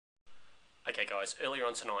Okay guys, earlier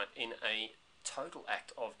on tonight, in a total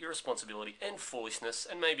act of irresponsibility and foolishness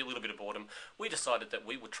and maybe a little bit of boredom, we decided that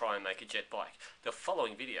we would try and make a jet bike. The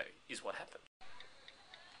following video is what happened.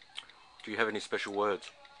 Do you have any special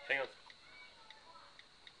words? Hang on.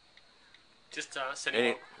 Just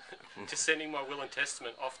sending my will and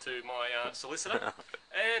testament off to my solicitor.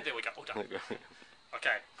 And there we go, all done.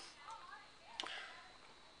 Okay.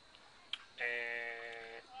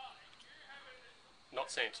 And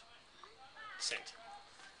not sent. Sent.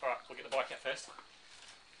 Alright, we'll get the bike out first.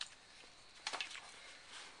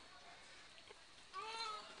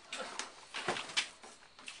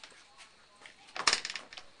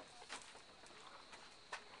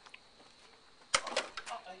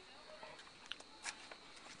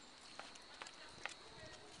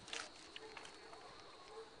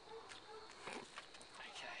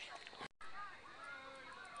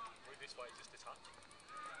 This way, just a touch.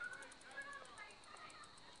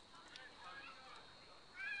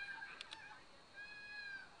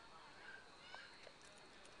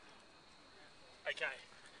 Okay.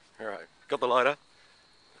 Alright, got the lighter.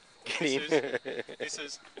 Get in. This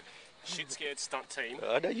is Shit Scared Stunt Team.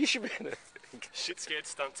 I know you should be in it. Shit Scared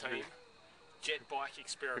Stunt Team. Jet bike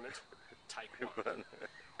experiment. Take one.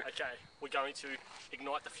 Okay, we're going to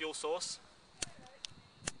ignite the fuel source.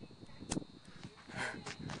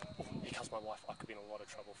 Oh, here comes my wife. I could be in a lot of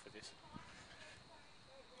trouble for this.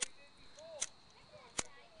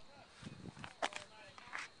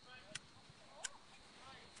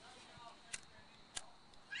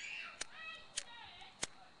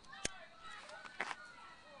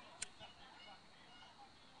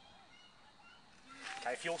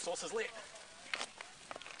 Okay, fuel source is lit.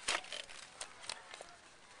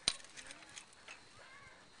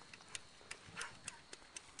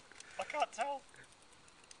 I can't tell.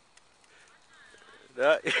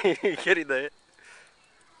 No, get in there.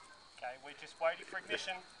 Okay, we're just waiting for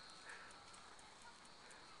ignition.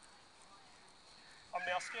 I'm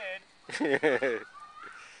now scared.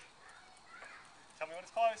 Tell me when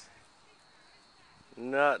it's close.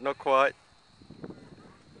 No, not quite.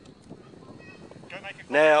 Go make it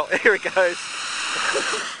Now, here it goes.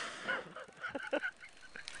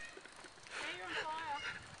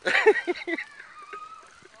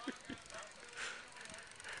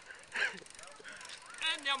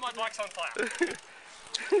 And now my bike's on fire.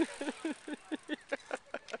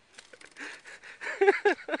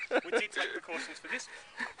 We did take precautions for this.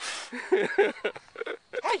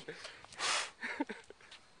 Hey!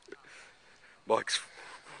 Bike's.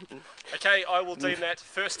 Okay, I will deem that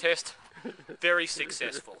first test very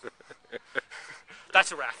successful.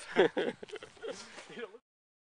 That's a wrap.